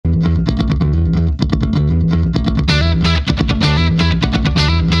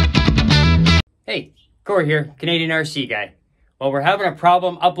Corey here, Canadian RC guy. Well, we're having a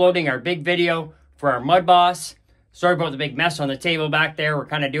problem uploading our big video for our mud boss. Sorry about the big mess on the table back there. We're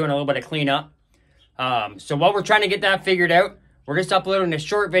kind of doing a little bit of cleanup. So while we're trying to get that figured out, we're just uploading a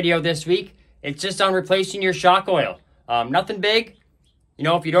short video this week. It's just on replacing your shock oil. Nothing big. You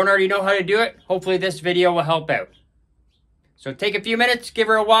know, if you don't already know how to do it, hopefully this video will help out. So take a few minutes, give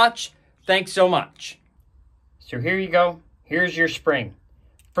her a watch. Thanks so much. So here you go. Here's your spring.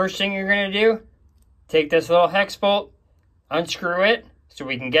 First thing you're going to do, take this little hex bolt, unscrew it so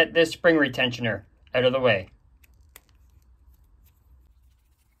we can get this spring retentioner out of the way.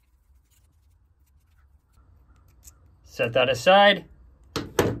 Set that aside.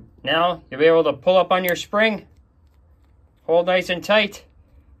 Now you'll be able to pull up on your spring, hold nice and tight,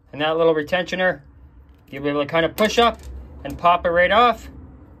 and that little retentioner, you'll be able to kind of push up and pop it right off.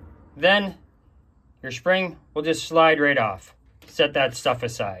 Then your spring will just slide right off. Set that stuff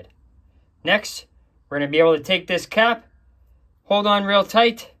aside. Next, we're going to be able to take this cap, hold on real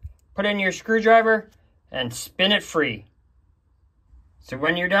tight, put in your screwdriver, and spin it free. So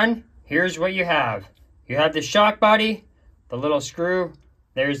when you're done, here's what you have. You have the shock body, the little screw,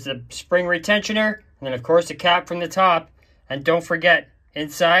 there's the spring retentioner, and then of course the cap from the top. And don't forget,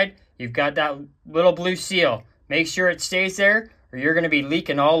 inside, you've got that little blue seal. Make sure it stays there, or you're going to be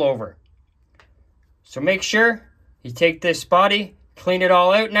leaking all over. So make sure you take this body, clean it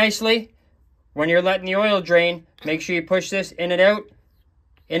all out nicely. When you're letting the oil drain, make sure you push this in and out,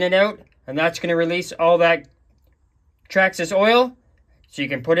 and that's going to release all that traxxas oil so you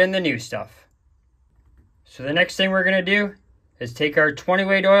can put in the new stuff. So the next thing we're going to do is take our 20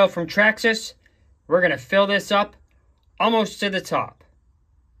 weight oil from Traxxas. We're going to fill this up almost to the top.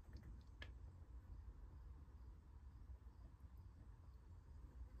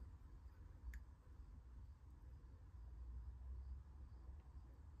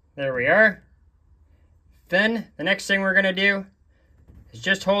 There we are. Then the next thing we're going to do is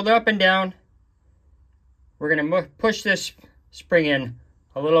just hold up and down. We're going to push this spring in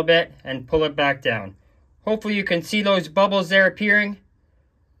a little bit and pull it back down. Hopefully you can see those bubbles there appearing.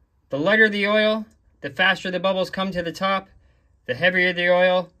 The lighter the oil, the faster the bubbles come to the top. The heavier the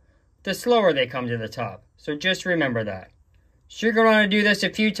oil, the slower they come to the top. So just remember that. So you're going to want to do this a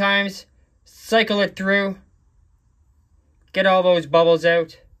few times. Cycle it through. Get all those bubbles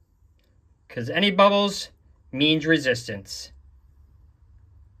out. Because any bubbles means resistance.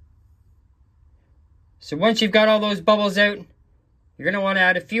 So once you've got all those bubbles out, you're going to want to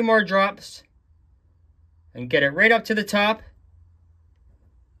add a few more drops and get it right up to the top.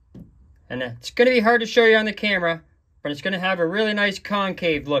 And it's going to be hard to show you on the camera, but it's going to have a really nice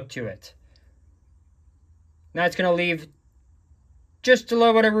concave look to it. Now it's going to leave just a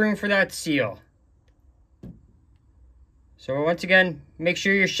little bit of room for that seal. So once again, make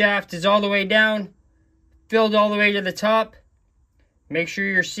sure your shaft is all the way down, filled all the way to the top. Make sure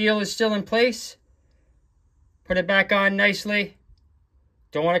your seal is still in place. Put it back on nicely.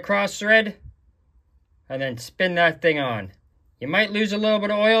 Don't want to cross thread. And then spin that thing on. You might lose a little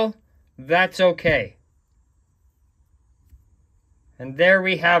bit of oil. That's okay. And there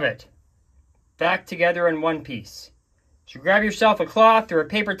we have it. Back together in one piece. So grab yourself a cloth or a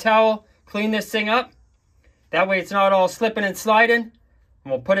paper towel. Clean this thing up. That way it's not all slipping and sliding, and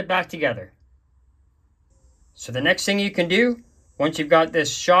we'll put it back together. So the next thing you can do, once you've got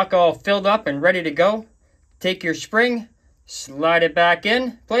this shock all filled up and ready to go, take your spring, slide it back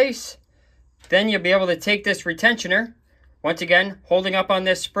in place. Then you'll be able to take this retentioner, once again, holding up on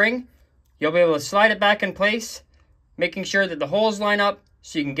this spring, you'll be able to slide it back in place, making sure that the holes line up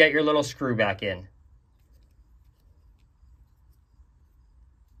so you can get your little screw back in.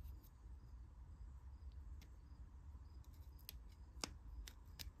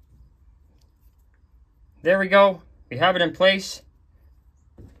 There we go. We have it in place.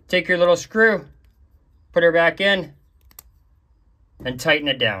 Take your little screw, put her back in, and tighten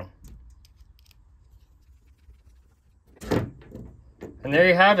it down. And there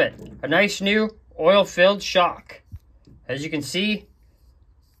you have it. A nice new oil-filled shock. As you can see,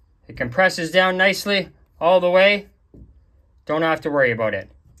 it compresses down nicely all the way. Don't have to worry about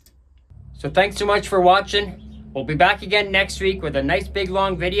it. So thanks so much for watching. We'll be back again next week with a nice big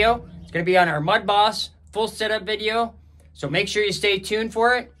long video. It's going to be on our Mud Boss full setup video, so make sure you stay tuned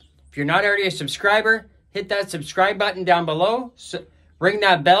for it. If you're not already a subscriber, hit that subscribe button down below. Ring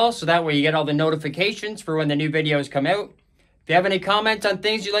that bell so that way you get all the notifications for when the new videos come out. If you have any comments on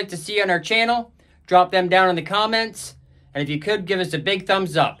things you'd like to see on our channel, drop them down in the comments. And if you could, give us a big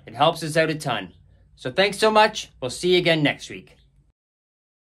thumbs up. It helps us out a ton. So thanks so much. We'll see you again next week.